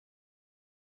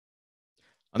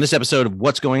On this episode of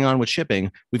What's Going On with Shipping,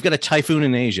 we've got a typhoon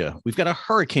in Asia. We've got a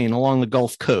hurricane along the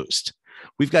Gulf Coast.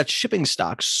 We've got shipping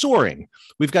stocks soaring.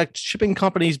 We've got shipping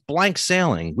companies blank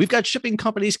sailing. We've got shipping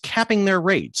companies capping their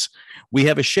rates. We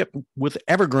have a ship with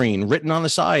Evergreen written on the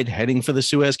side heading for the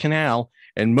Suez Canal.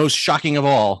 And most shocking of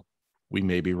all, we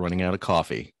may be running out of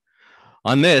coffee.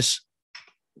 On this,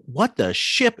 what the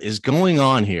ship is going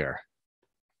on here?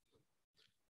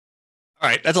 All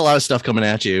right, that's a lot of stuff coming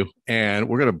at you, and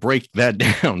we're going to break that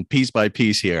down piece by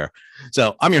piece here.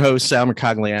 So I'm your host, Sal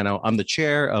Mercogliano. I'm the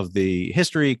chair of the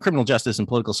History, Criminal Justice, and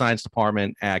Political Science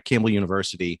Department at Campbell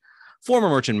University, former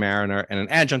merchant mariner, and an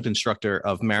adjunct instructor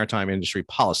of maritime industry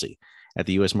policy at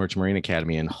the U.S. Merchant Marine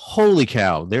Academy. And holy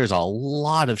cow, there's a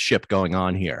lot of ship going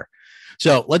on here.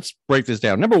 So let's break this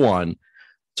down. Number one,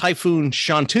 Typhoon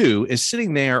Chanthu is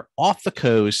sitting there off the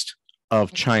coast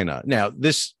of China. Now,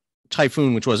 this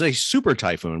typhoon, which was a super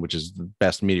typhoon, which is the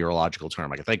best meteorological term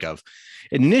I can think of,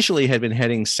 initially had been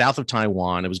heading south of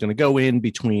Taiwan. It was going to go in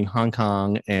between Hong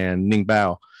Kong and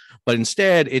Ningbo, but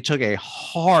instead it took a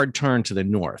hard turn to the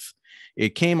north.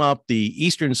 It came up the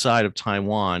eastern side of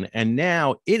Taiwan, and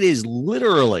now it is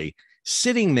literally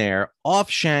sitting there off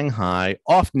Shanghai,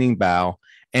 off Ningbo,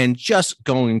 and just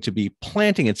going to be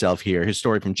planting itself here. His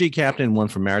story from G Captain, one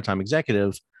from Maritime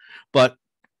Executive. But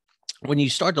when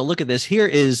you start to look at this, here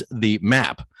is the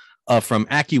map from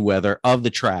Accuweather of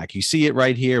the track. You see it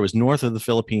right here. It was north of the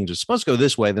Philippines. It was supposed to go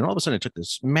this way. Then all of a sudden it took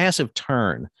this massive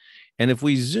turn. And if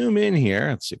we zoom in here,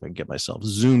 let's see if I can get myself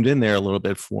zoomed in there a little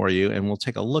bit for you, and we'll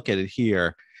take a look at it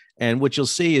here. And what you'll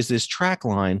see is this track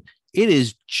line. It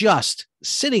is just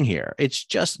sitting here. It's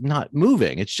just not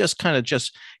moving. It's just kind of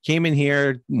just came in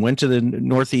here, went to the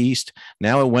northeast.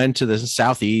 Now it went to the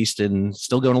southeast and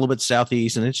still going a little bit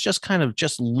southeast. And it's just kind of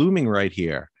just looming right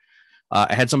here.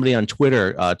 I had somebody on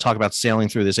Twitter talk about sailing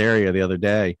through this area the other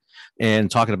day and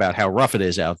talking about how rough it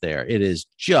is out there. It is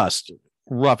just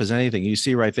rough as anything. You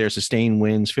see right there, sustained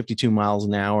winds, 52 miles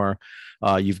an hour.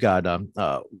 You've got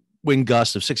wind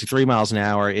gusts of 63 miles an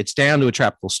hour. It's down to a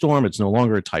tropical storm. It's no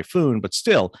longer a typhoon, but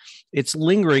still, it's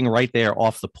lingering right there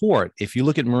off the port. If you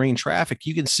look at marine traffic,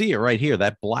 you can see it right here,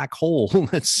 that black hole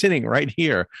that's sitting right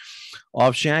here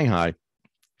off Shanghai.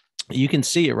 You can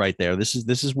see it right there. This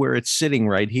is where it's sitting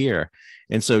right here.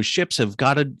 And so ships have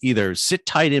got to either sit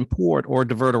tight in port or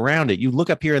divert around it. You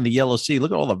look up here in the Yellow Sea,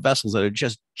 look at all the vessels that are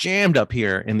just jammed up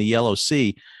here in the Yellow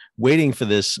Sea, waiting for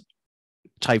this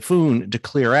typhoon to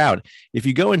clear out. If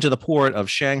you go into the port of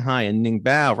Shanghai and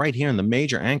Ningbo, right here in the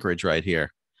major anchorage right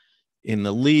here, in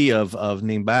the lee of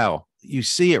Ningbo, you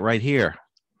see it right here.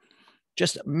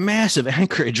 Just massive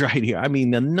anchorage right here. I mean,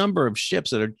 the number of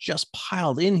ships that are just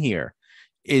piled in here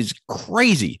is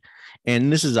crazy.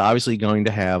 And this is obviously going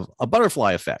to have a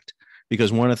butterfly effect,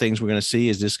 because one of the things we're going to see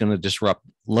is this going to disrupt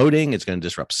loading. It's going to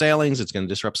disrupt sailings. It's going to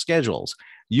disrupt schedules.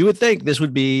 You would think this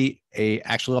would be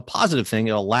actually a positive thing.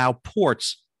 It'll allow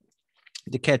ports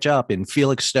to catch up in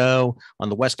Felixstowe on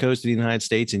the west coast of the United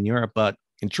States and Europe. But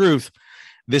in truth,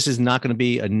 this is not going to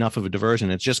be enough of a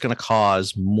diversion. It's just going to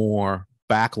cause more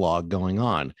backlog going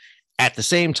on. At the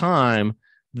same time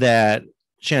that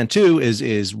Chanthu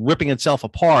is ripping itself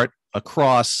apart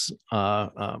across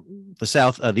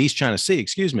the East China Sea,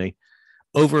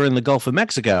 over in the Gulf of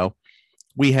Mexico,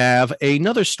 we have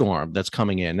another storm that's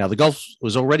coming in. Now, the Gulf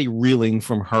was already reeling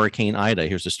from Hurricane Ida.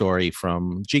 Here's the story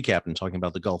from G Captain talking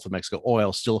about the Gulf of Mexico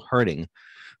oil still hurting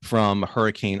from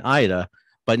Hurricane Ida.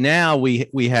 But now we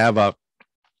have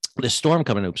this storm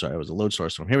coming. Oops, sorry, it was a lodestar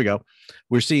storm. Here we go.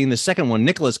 We're seeing the second one,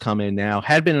 Nicholas, come in now.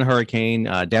 Had been a hurricane,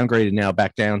 downgraded now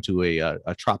back down to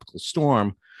a tropical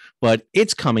storm. But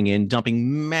it's coming in,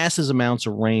 dumping massive amounts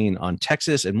of rain on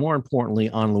Texas and, more importantly,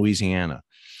 on Louisiana.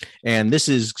 And this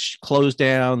is closed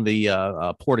down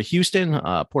the Port of Houston.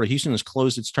 Port of Houston has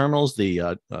closed its terminals.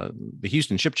 The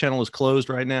Houston Ship Channel is closed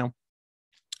right now,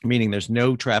 meaning there's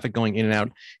no traffic going in and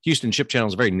out. Houston Ship Channel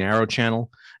is a very narrow channel.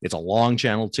 It's a long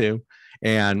channel, too.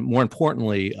 And more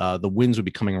importantly, the winds would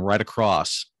be coming right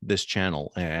across this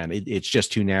channel. And it's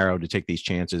just too narrow to take these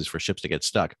chances for ships to get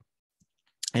stuck.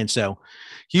 And so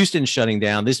Houston's shutting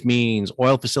down. This means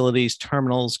oil facilities,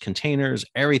 terminals, containers,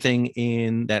 everything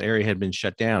in that area had been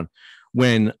shut down.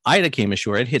 When Ida came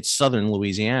ashore, it hit southern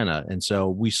Louisiana. And so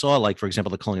we saw, like, for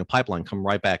example, the Colonial Pipeline come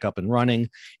right back up and running.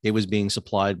 It was being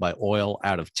supplied by oil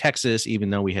out of Texas, even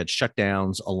though we had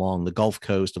shutdowns along the Gulf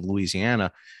Coast of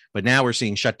Louisiana. But now we're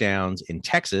seeing shutdowns in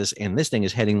Texas, and this thing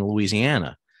is heading to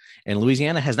Louisiana. And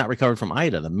Louisiana has not recovered from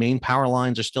Ida. The main power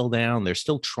lines are still down. They're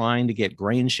still trying to get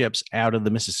grain ships out of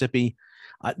the Mississippi.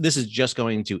 This is just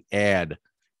going to add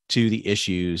to the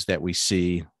issues that we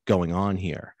see going on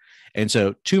here. And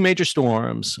so two major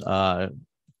storms,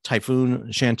 Typhoon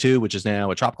Chanthu, which is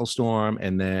now a tropical storm,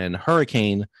 and then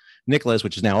Hurricane Nicholas,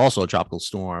 which is now also a tropical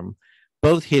storm,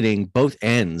 both hitting both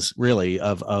ends really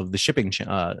of the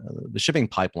shipping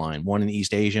pipeline, one in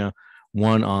East Asia,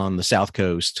 one on the south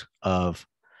coast of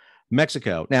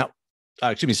Mexico. Now,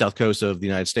 south coast of the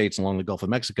United States along the Gulf of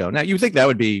Mexico. Now, you would think that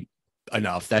would be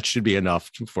enough. That should be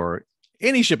enough for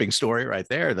any shipping story right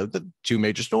there. The two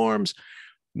major storms,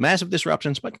 massive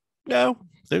disruptions, but no,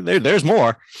 there's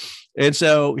more. And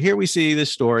so here we see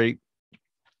this story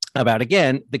about,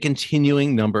 again, the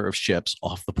continuing number of ships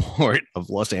off the port of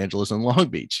Los Angeles and Long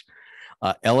Beach.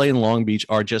 LA and Long Beach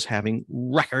are just having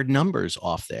record numbers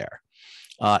off there.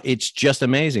 It's just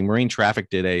amazing. Marine Traffic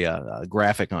did a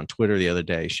graphic on Twitter the other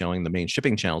day showing the main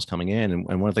shipping channels coming in. And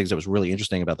one of the things that was really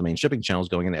interesting about the main shipping channels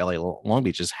going into LA Long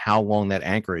Beach is how long that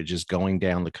anchorage is going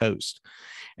down the coast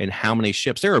and how many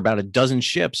ships. There are about a dozen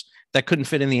ships that couldn't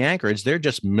fit in the anchorage. They're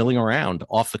just milling around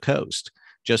off the coast,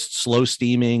 just slow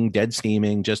steaming, dead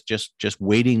steaming, just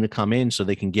waiting to come in so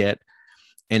they can get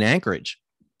an anchorage.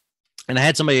 And I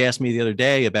had somebody ask me the other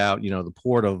day about, the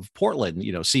port of Portland,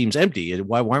 seems empty.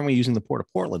 Why aren't we using the port of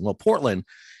Portland? Well, Portland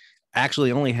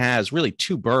actually only has really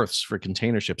 2 berths for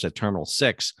container ships at Terminal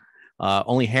 6.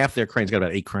 Only half their cranes, got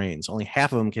about 8 cranes. Only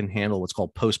half of them can handle what's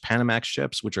called post-Panamax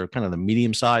ships, which are kind of the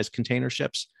medium-sized container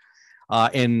ships.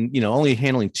 And only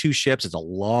handling 2 ships. It's a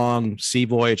long sea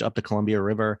voyage up the Columbia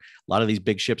River. A lot of these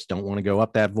big ships don't want to go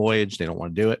up that voyage. They don't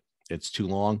want to do it. It's too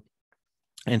long.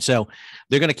 And so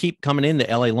they're going to keep coming into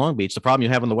LA Long Beach. The problem you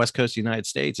have on the West Coast of the United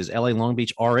States is LA Long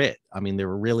Beach are it. I mean, they're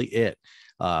really it.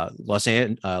 Los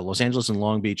Angeles and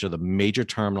Long Beach are the major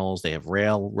terminals. They have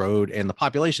rail, road, and the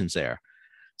population's there.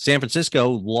 San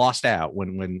Francisco lost out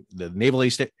when the Naval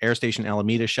Air Station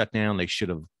Alameda shut down. They should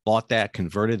have bought that,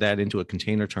 converted that into a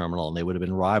container terminal, and they would have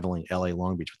been rivaling LA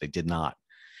Long Beach, but they did not.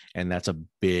 And that's a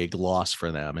big loss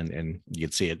for them. And you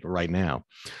can see it right now.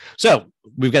 So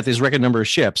we've got this record number of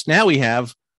ships. Now we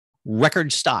have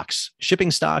record stocks.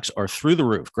 Shipping stocks are through the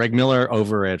roof. Greg Miller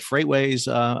over at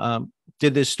Freightways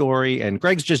did this story, and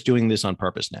Greg's just doing this on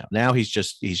purpose now. Now he's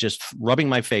just rubbing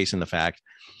my face in the fact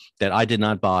that I did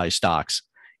not buy stocks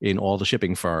in all the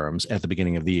shipping firms at the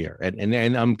beginning of the year. And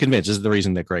I'm convinced this is the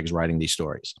reason that Greg's writing these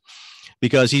stories,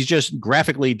 because he's just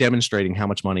graphically demonstrating how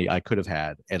much money I could have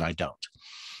had, and I don't.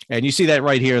 And you see that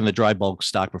right here in the dry bulk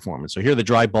stock performance. So here, the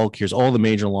dry bulk, here's all the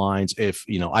major lines. If,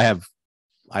 I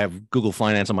have Google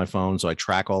Finance on my phone, so I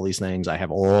track all these things. I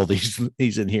have all these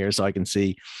in here so I can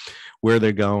see where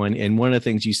they're going. And one of the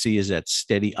things you see is that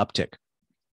steady uptick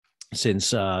since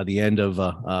the end of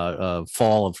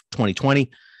fall of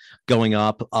 2020. Going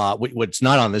up. What's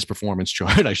not on this performance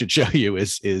chart, I should show you,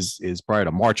 is prior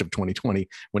to March of 2020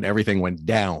 when everything went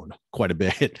down quite a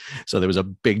bit. So there was a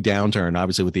big downturn,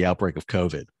 obviously, with the outbreak of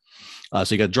COVID.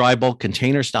 So you got dry bulk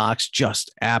container stocks,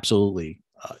 just absolutely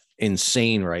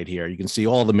insane right here. You can see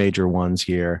all the major ones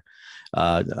here,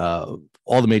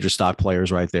 all the major stock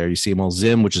players right there. You see them all.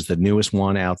 Zim, which is the newest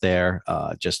one out there,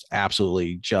 just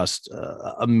absolutely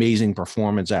amazing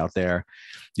performance out there.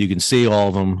 You can see all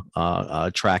of them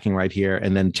tracking right here.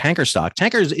 And then tanker stock.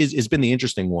 Tankers has been the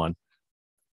interesting one.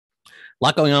 A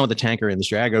lot going on with the tanker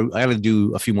industry. I got to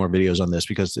do a few more videos on this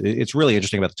because it's really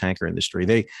interesting about the tanker industry.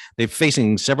 They're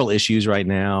facing several issues right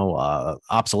now,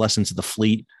 obsolescence of the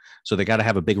fleet. So they got to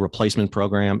have a big replacement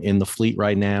program in the fleet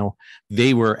right now.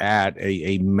 They were at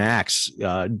a max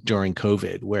during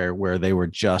COVID where they were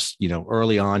just,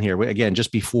 early on here, again,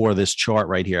 just before this chart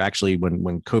right here, actually,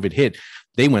 when COVID hit,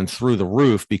 they went through the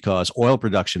roof because oil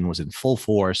production was in full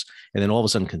force. And then all of a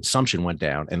sudden consumption went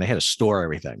down and they had to store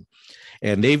everything.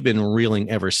 And they've been reeling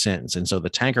ever since. And so the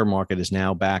tanker market is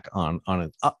now back on kind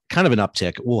of an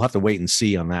uptick. We'll have to wait and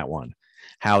see on that one,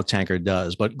 how tanker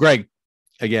does. But Greg,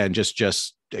 again,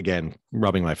 just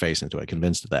rubbing my face into it,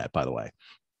 convinced of that, by the way.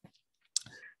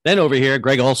 Then over here,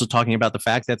 Greg also talking about the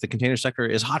fact that the container sector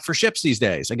is hot for ships these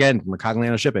days. Again,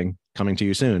 Mercagliano Shipping coming to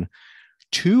you soon.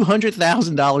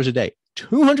 $200,000 a day,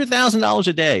 $200,000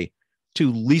 a day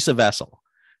to lease a vessel.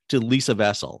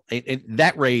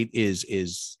 That rate is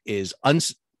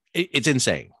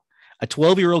insane. A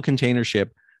 12-year-old container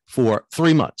ship for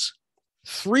 3 months,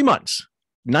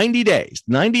 90 days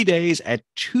at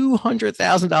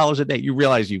 $200,000 a day. You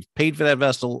realize you've paid for that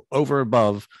vessel over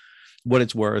above what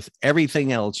it's worth.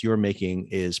 Everything else you're making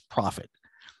is profit.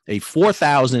 A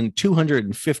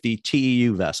 4,250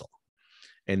 TEU vessel.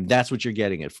 And that's what you're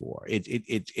getting it for.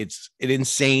 It's an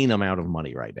insane amount of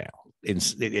money right now.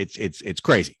 It's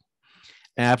crazy.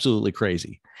 Absolutely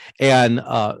crazy. And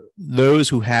those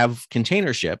who have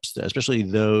container ships, especially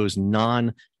those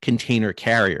non-container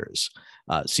carriers,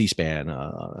 C-SPAN,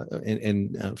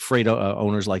 and freight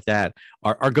owners like that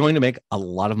are going to make a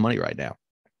lot of money right now.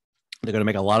 They're going to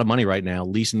make a lot of money right now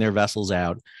leasing their vessels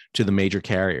out to the major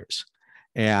carriers.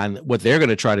 And what they're going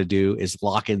to try to do is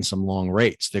lock in some long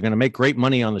rates. They're going to make great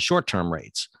money on the short-term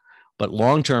rates, but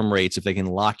long-term rates, if they can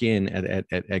lock in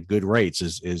at good rates,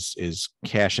 is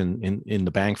cash in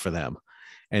the bank for them.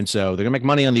 And so they're going to make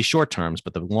money on these short terms,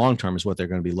 but the long term is what they're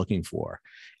going to be looking for.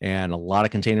 And a lot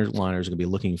of container liners are going to be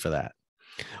looking for that.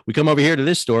 We come over here to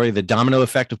this story, the domino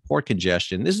effect of port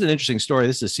congestion. This is an interesting story.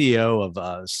 This is the CEO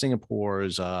of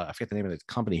Singapore's, I forget the name of the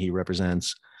company he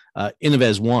represents,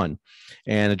 Innoves One,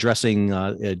 and addressing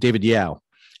David Yao,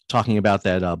 talking about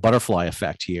that butterfly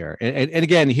effect here. And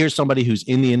again, here's somebody who's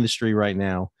in the industry right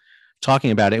now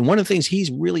talking about it. And one of the things he's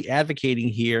really advocating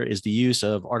here is the use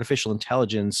of artificial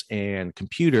intelligence and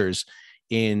computers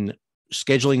in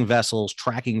scheduling vessels,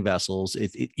 tracking vessels.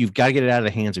 You've got to get it out of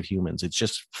the hands of humans. It's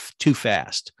just too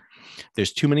fast.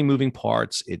 There's too many moving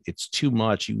parts. It's too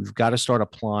much. You've got to start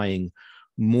applying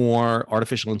more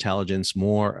artificial intelligence,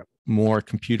 more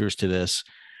computers to this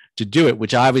to do it,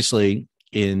 which obviously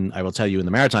I will tell you, in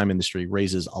the maritime industry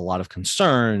raises a lot of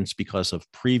concerns because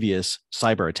of previous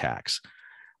cyber attacks.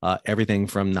 Everything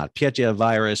from NotPetya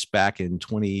virus back in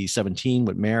 2017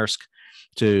 with Maersk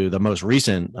to the most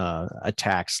recent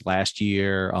attacks last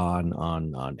year on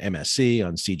MSC,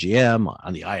 on CGM,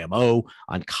 on the IMO,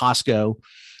 on Costco.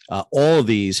 All of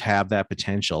these have that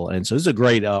potential. And so this is a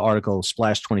great article.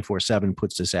 Splash 24/7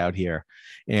 puts this out here,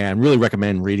 and really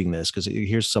recommend reading this because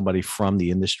here's somebody from the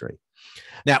industry.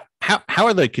 Now, how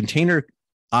are the container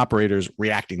operators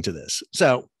reacting to this?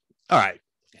 So, all right,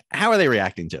 how are they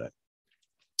reacting to it?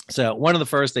 So one of the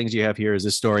first things you have here is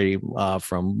this story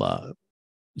from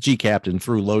G-Captain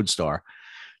through Lodestar.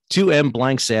 2M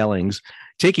blank sailings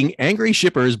taking angry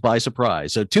shippers by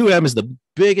surprise. So 2M is the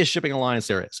biggest shipping alliance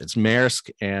there is. It's Maersk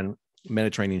and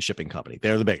Mediterranean Shipping Company.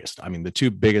 They're the biggest. I mean, the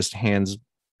two biggest, hands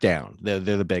down. They're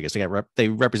the biggest. They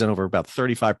represent over about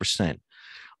 35%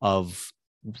 of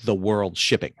the world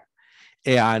shipping.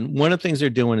 And one of the things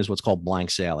they're doing is what's called blank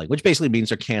sailing, which basically means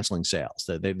they're canceling sales.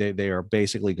 They are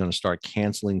basically going to start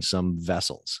canceling some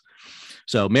vessels.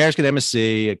 So Maersk and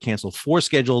MSC canceled 4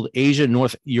 scheduled Asia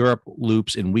North Europe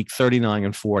loops in week 39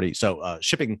 and 40. So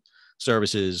shipping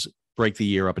services break the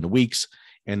year up into weeks,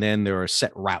 and then there are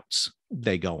set routes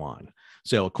they go on.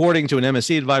 So according to an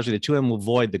MSC advisory, the 2M will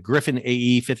avoid the Griffin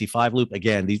AE 55 loop.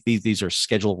 Again, these are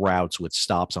scheduled routes with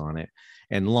stops on it.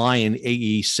 And Lion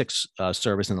AE6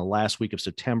 service in the last week of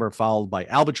September, followed by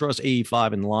Albatross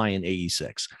AE5 and Lion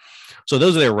AE6. So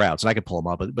those are their routes, and I could pull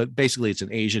them up, but basically it's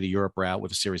an Asia to Europe route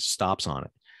with a series of stops on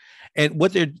it. And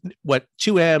what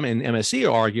 2M and MSC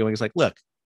are arguing is like, look,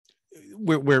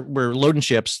 we're loading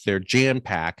ships, they're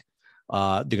jam-packed.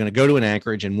 They're going to go to an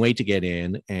anchorage and wait to get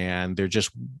in, and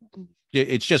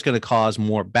it's just going to cause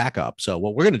more backup. So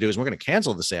what we're going to do is we're going to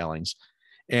cancel the sailings,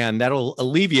 and that'll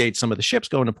alleviate some of the ships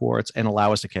going to ports and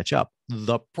allow us to catch up.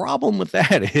 The problem with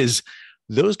that is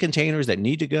those containers that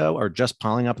need to go are just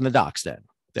piling up in the docks then.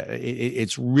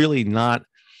 It's really not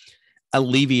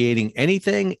alleviating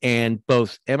anything. And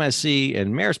both MSC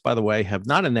and Maersk, by the way, have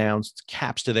not announced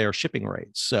caps to their shipping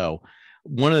rates. So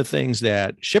one of the things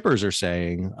that shippers are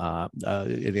saying,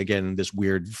 and again, this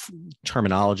weird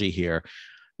terminology here,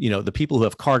 the people who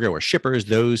have cargo are shippers.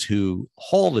 Those who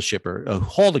haul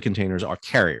the containers are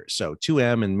carriers. So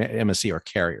 2M and MSC are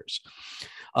carriers.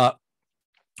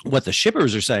 What the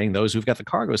shippers are saying, those who've got the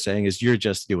cargo, saying is, you're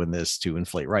just doing this to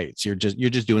inflate rates. You're just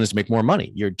doing this to make more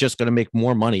money. You're just going to make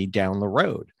more money down the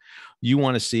road. You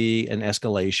want to see an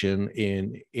escalation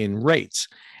in rates.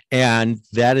 And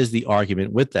that is the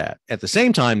argument with that. At the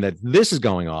same time that this is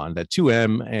going on, that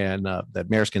 2M and that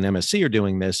Maersk and MSC are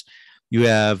doing this, you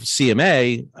have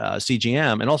CMA,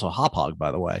 CGM, and also Hauppauge,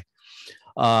 by the way,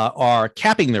 are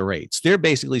capping their rates. They're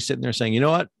basically sitting there saying, you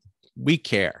know what? We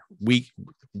care.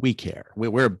 We care.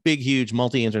 We're a big, huge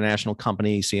multi-international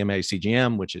company, CMA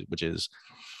CGM, which is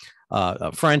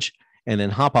French, and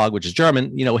then Hauppauge, which is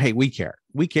German. Hey, we care.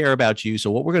 We care about you.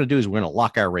 So what we're going to do is we're going to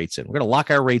lock our rates in. We're going to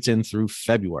lock our rates in through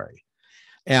February.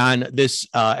 And this,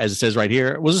 as it says right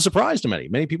here, was a surprise to many.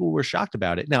 Many people were shocked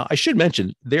about it. Now, I should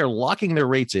mention, they're locking their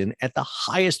rates in at the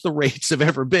highest the rates have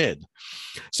ever been.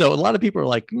 So a lot of people are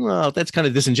like, well, that's kind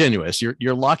of disingenuous.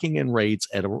 You're locking in rates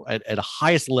at a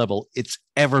highest level it's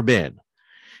ever been.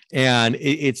 And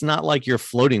it's not like you're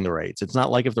floating the rates. It's not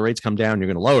like if the rates come down, you're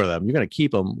going to lower them. You're going to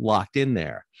keep them locked in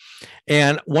there.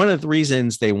 And one of the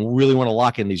reasons they really want to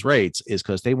lock in these rates is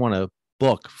because they want to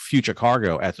book future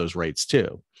cargo at those rates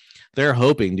too. They're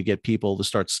hoping to get people to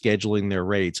start scheduling their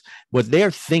rates. What they're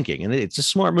thinking, and it's a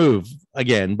smart move,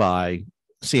 again, by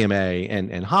CMA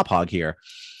and Hop Hog here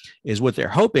is what they're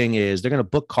hoping is they're going to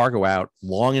book cargo out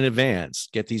long in advance,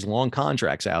 get these long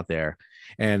contracts out there,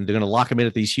 and they're going to lock them in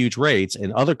at these huge rates.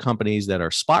 And other companies that are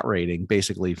spot rating,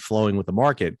 basically flowing with the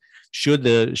market, should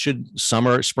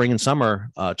spring and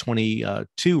summer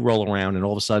 22 roll around, and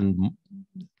all of a sudden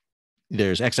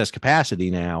there's excess capacity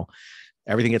now,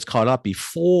 everything gets caught up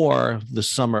before the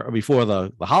summer, or before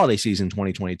the holiday season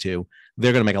 2022,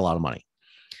 they're going to make a lot of money.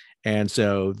 And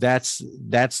so that's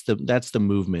the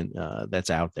movement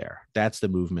that's out there. That's the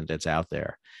movement that's out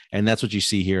there, and that's what you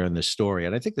see here in this story.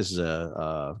 And I think this is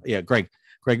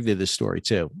Greg did this story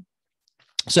too.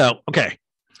 So okay,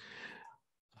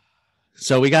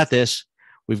 so we got this.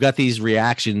 We've got these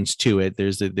reactions to it.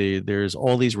 There's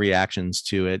all these reactions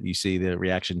to it. You see the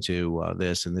reaction to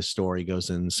this, and this story goes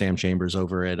in. Sam Chambers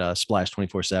over at Splash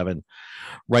 24/7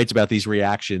 writes about these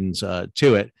reactions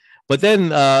to it. But then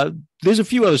there's a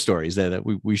few other stories there that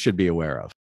we should be aware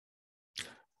of.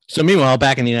 So meanwhile,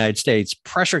 back in the United States,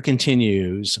 pressure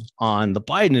continues on the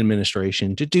Biden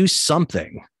administration to do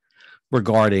something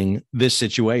regarding this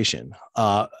situation.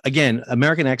 Again,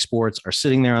 American exports are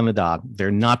sitting there on the dock.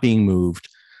 They're not being moved.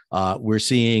 We're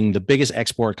seeing the biggest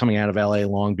export coming out of LA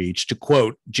Long Beach, to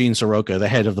quote Gene Soroka, the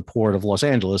head of the port of Los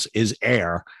Angeles, is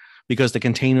air, because the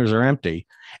containers are empty.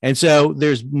 And so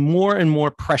there's more and more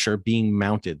pressure being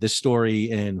mounted. This story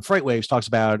in FreightWaves talks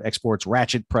about exports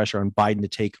ratchet pressure on Biden to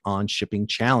take on shipping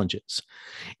challenges.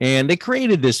 And they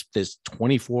created this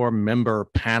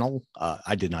 24-member panel.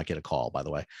 I did not get a call, by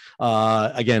the way.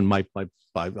 Again,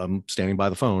 I'm standing by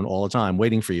the phone all the time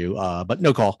waiting for you, but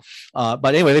no call.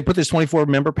 But anyway, they put this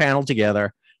 24-member panel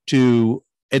together to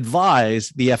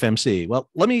advise the FMC. Well,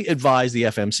 let me advise the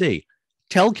FMC.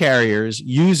 Tell carriers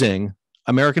using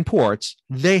American ports,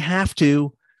 they have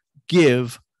to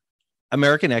give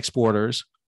American exporters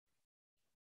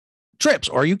trips,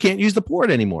 or you can't use the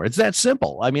port anymore. It's that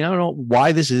simple. I mean, I don't know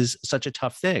why this is such a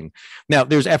tough thing. Now,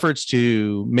 there's efforts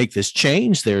to make this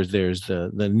change. There's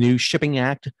the new Shipping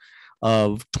Act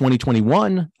of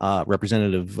 2021,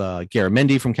 Representative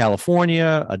Garamendi from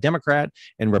California, a Democrat,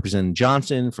 and Representative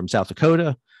Johnson from South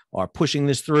Dakota are pushing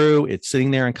this through. It's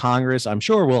sitting there in Congress. I'm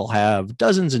sure we'll have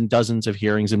dozens and dozens of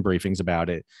hearings and briefings about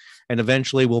it. And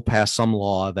eventually we'll pass some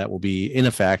law that will be in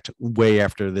effect way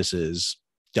after this is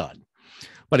done.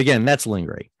 But again, that's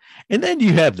lingering. And then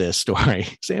you have this story.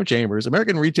 Sam Chambers,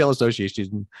 American Retail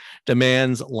Association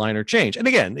demands liner change. And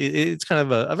again, it's kind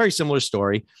of a very similar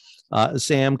story.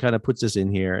 Sam kind of puts this in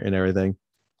here and everything.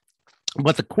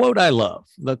 But the quote I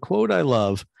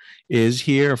love is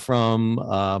here from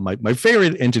my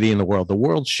favorite entity in the world, the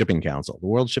World Shipping Council. The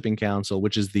World Shipping Council,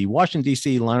 which is the Washington,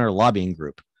 D.C. liner lobbying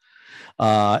group.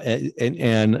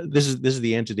 And this is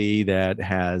the entity that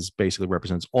basically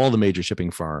represents all the major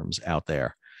shipping firms out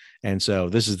there. And so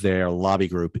this is their lobby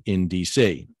group in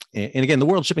D.C. And again, the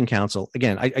World Shipping Council,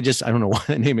 again, I don't know why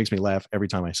that name makes me laugh every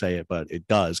time I say it, but it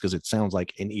does, because it sounds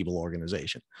like an evil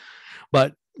organization.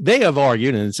 But they have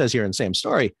argued, and it says here in Sam's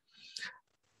story,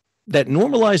 that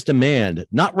normalized demand,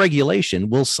 not regulation,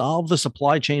 will solve the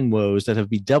supply chain woes that have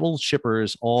bedeviled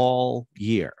shippers all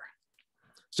year.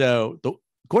 So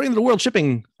according to the World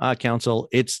Shipping Council,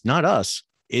 it's not us,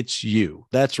 it's you.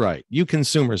 That's right. You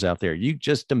consumers out there, you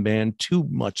just demand too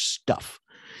much stuff.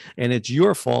 And it's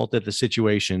your fault that the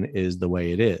situation is the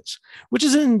way it is, which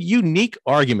is a unique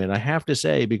argument, I have to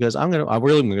say, because I'm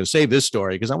really going to save this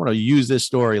story, because I want to use this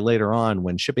story later on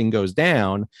when shipping goes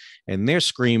down and they're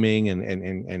screaming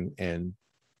and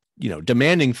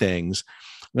demanding things.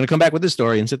 I'm going to come back with this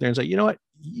story and sit there and say, you know what?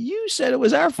 You said it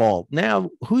was our fault. Now,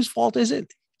 whose fault is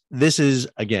it? This is,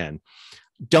 again,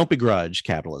 don't begrudge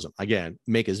capitalism. Again,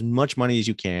 make as much money as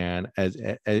you can,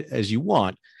 as you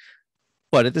want.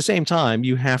 But at the same time,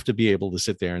 you have to be able to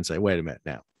sit there and say, wait a minute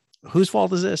now, whose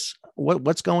fault is this?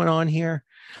 What's going on here?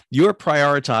 You're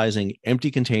prioritizing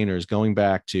empty containers going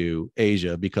back to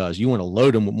Asia because you want to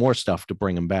load them with more stuff to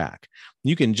bring them back.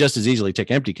 You can just as easily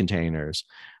take empty containers,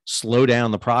 slow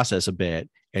down the process a bit,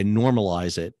 and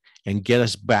normalize it and get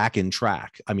us back in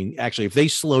track. I mean, actually, if they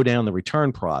slow down the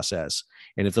return process,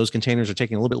 and if those containers are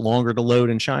taking a little bit longer to load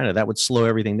in China, that would slow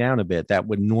everything down a bit. That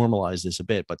would normalize this a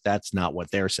bit, but that's not what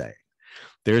they're saying.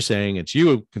 They're saying it's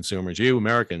you consumers, you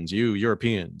Americans, you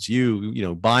Europeans,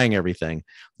 you buying everything.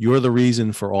 You're the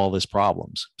reason for all this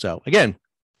problems. So again,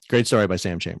 great story by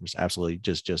Sam Chambers. Absolutely.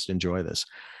 Just enjoy this.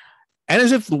 And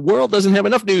as if the world doesn't have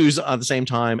enough news at the same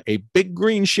time, a big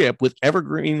green ship with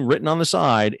Evergreen written on the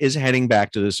side is heading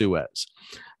back to the Suez.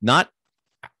 Not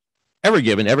Ever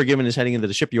Given is heading into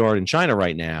the shipyard in China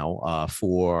right now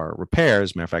for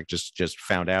repairs. Matter of fact, just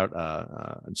found out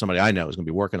somebody I know is going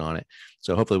to be working on it.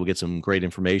 So hopefully we'll get some great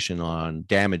information on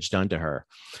damage done to her.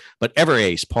 But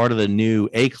Ace, part of the new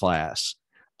A class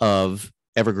of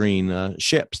Evergreen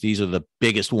ships. These are the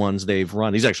biggest ones they've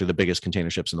run. These are actually the biggest container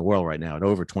ships in the world right now at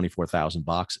over 24,000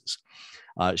 boxes.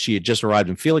 She had just arrived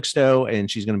in Felixstowe,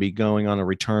 and she's going to be going on a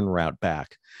return route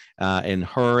back. And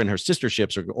her sister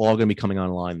ships are all going to be coming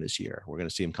online this year. We're going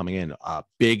to see them coming in.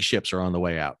 Big ships are on the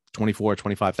way out,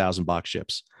 25,000 box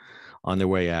ships on their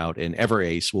way out. And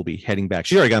Ace will be heading back.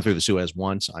 She's already gone through the Suez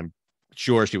once. I'm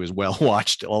sure she was well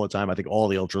watched all the time. I think all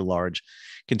the ultra large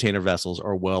container vessels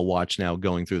are well watched now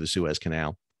going through the Suez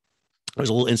Canal. There was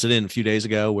a little incident a few days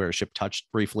ago where a ship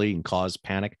touched briefly and caused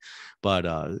panic, but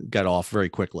got off very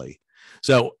quickly.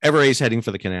 So Ace heading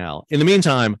for the canal. In the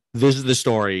meantime, this is the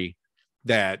story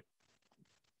that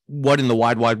what in the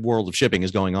wide world of shipping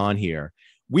is going on here.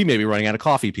 We may be running out of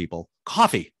coffee, people.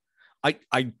 Coffee.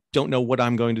 I don't know what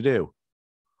I'm going to do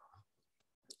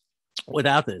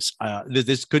without this.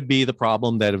 This could be the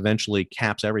problem that eventually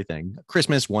caps everything.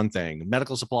 Christmas, one thing.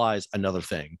 Medical supplies, another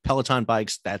thing. Peloton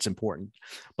bikes, that's important.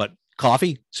 But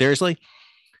coffee, seriously?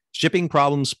 Shipping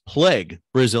problems plague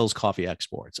Brazil's coffee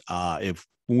exports. If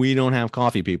we don't have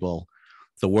coffee, people,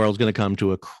 the world's going to come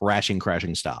to a crashing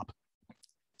stop.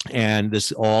 And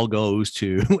this all goes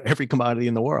to every commodity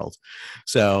in the world.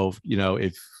 So,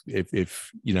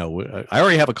 if I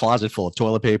already have a closet full of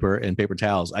toilet paper and paper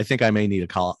towels, I think I may need a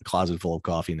closet full of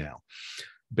coffee now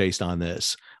based on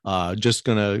this.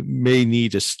 May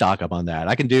need to stock up on that.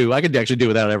 I could actually do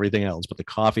without everything else, but the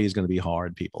coffee is going to be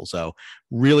hard, people. So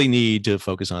really need to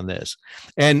focus on this.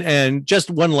 And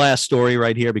just one last story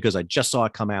right here, because I just saw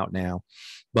it come out now,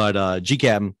 but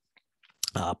GCAB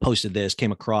posted this,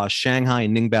 came across Shanghai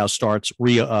and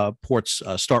Ningbo ports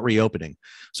start reopening.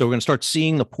 So we're going to start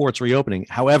seeing the ports reopening.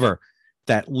 However,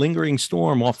 that lingering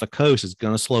storm off the coast is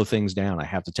going to slow things down. I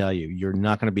have to tell you, you're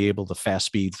not going to be able to fast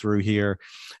speed through here.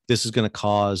 This is going to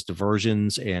cause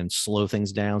diversions and slow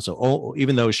things down. So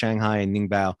even though Shanghai and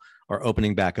Ningbo are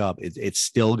opening back up, it's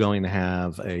still going to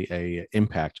have a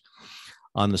impact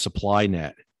on the supply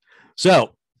net.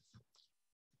 So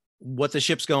what the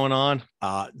ship's going on.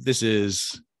 This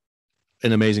is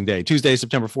an amazing day. Tuesday,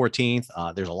 September 14th.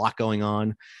 There's a lot going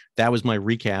on. That was my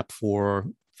recap for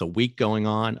the week going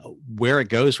on. Where it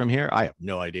goes from here, I have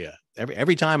no idea.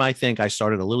 Every time I think I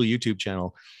started a little YouTube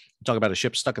channel, talk about a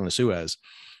ship stuck in the Suez,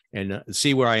 and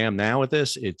see where I am now with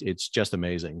this, it's just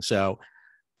amazing. So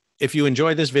if you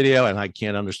enjoyed this video, and I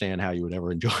can't understand how you would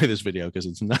ever enjoy this video because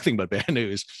it's nothing but bad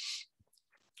news,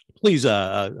 please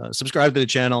subscribe to the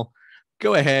channel.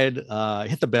 Go ahead,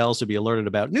 hit the bell to be alerted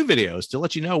about new videos to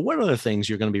let you know what other things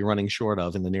you're going to be running short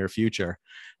of in the near future.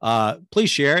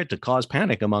 Please share it to cause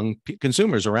panic among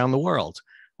consumers around the world.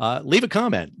 Leave a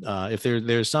comment. If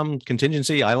there's some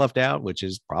contingency I left out, which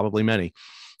is probably many,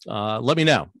 let me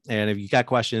know. And if you got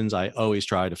questions, I always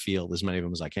try to field as many of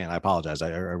them as I can. I apologize. I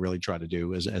really try to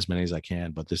do as many as I can,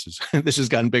 but this has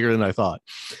gotten bigger than I thought.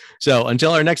 So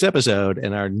until our next episode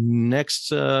and our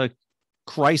next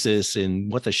crisis in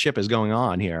what the ship is going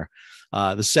on here,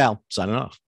 this is Sal signing off.